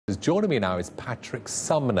Joining me now is Patrick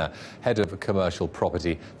Sumner, Head of Commercial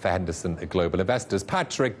Property for Henderson Global Investors.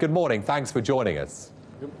 Patrick, good morning. Thanks for joining us.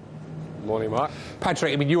 Good morning, Mark.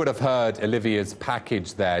 Patrick, I mean, you would have heard Olivia's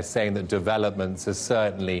package there saying that developments are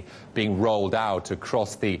certainly being rolled out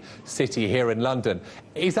across the city here in London.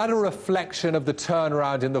 Is that a reflection of the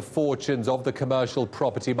turnaround in the fortunes of the commercial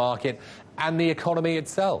property market and the economy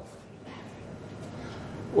itself?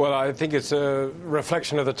 Well, I think it's a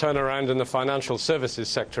reflection of the turnaround in the financial services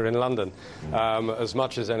sector in London, as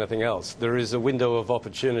much as anything else. There is a window of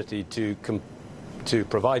opportunity to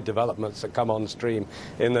provide developments that come on stream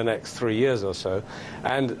in the next 3 years or so.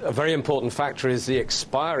 And a very important factor is the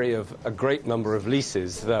expiry of a great number of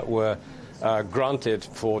leases that were granted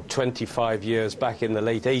for 25 years back in the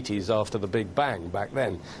late 80s after the Big Bang back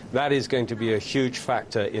then. That is going to be a huge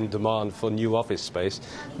factor in demand for new office space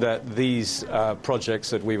that these projects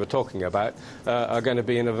that we were talking about are going to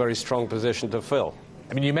be in a very strong position to fill.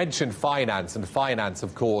 I mean, you mentioned finance, and finance,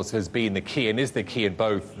 of course, has been the key and is the key in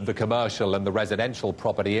both the commercial and the residential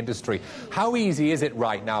property industry. How easy is it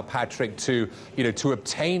right now, Patrick, to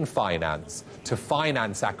obtain finance, to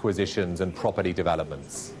finance acquisitions and property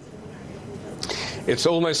developments? It's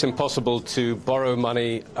almost impossible to borrow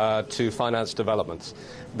money to finance developments.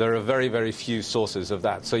 There are very, very few sources of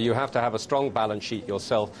that. So you have to have a strong balance sheet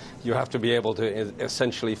yourself. You have to be able to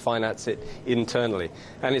essentially finance it internally.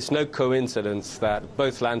 And it's no coincidence that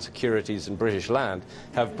both Land Securities and British Land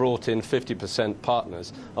have brought in 50%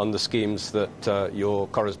 partners on the schemes that your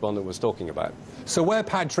correspondent was talking about. So where,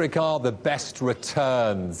 Patrick, are the best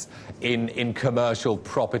returns in commercial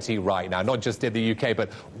property right now? Not just in the UK,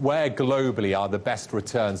 but where globally are the best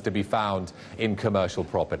returns to be found in commercial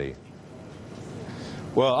property?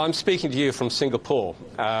 Well, I'm speaking to you from Singapore,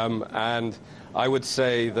 and I would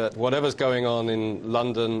say that whatever's going on in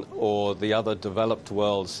London or the other developed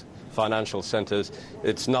world's financial centres,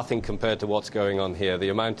 it's nothing compared to what's going on here. The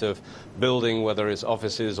amount of building, whether it's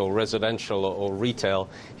offices or residential or retail,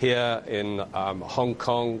 here in Hong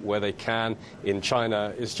Kong, where they can, in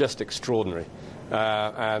China, is just extraordinary.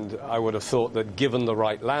 And I would have thought that given the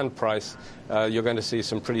right land price, you're going to see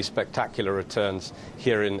some pretty spectacular returns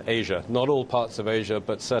here in Asia. Not all parts of Asia,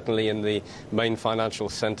 but certainly in the main financial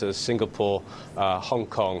centres, Singapore, Hong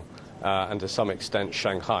Kong, and to some extent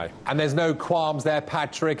Shanghai. And there's no qualms there,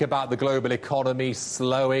 Patrick, about the global economy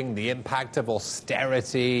slowing, the impact of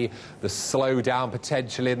austerity, the slowdown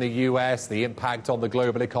potentially in the US, the impact on the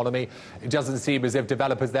global economy. It doesn't seem as if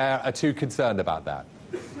developers there are too concerned about that.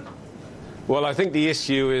 Well, I think the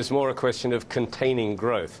issue is more a question of containing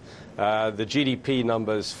growth. The GDP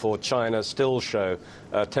numbers for China still show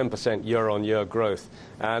 10% year-on-year growth,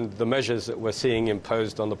 and the measures that we're seeing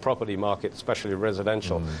imposed on the property market, especially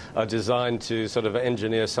residential, are designed to sort of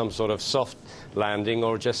engineer some sort of soft landing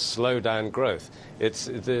or just slow down growth.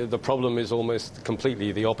 The problem is almost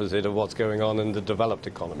completely the opposite of what's going on in the developed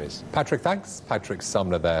economies. Patrick, thanks. Patrick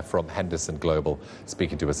Sumner there from Henderson Global,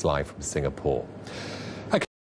 speaking to us live from Singapore.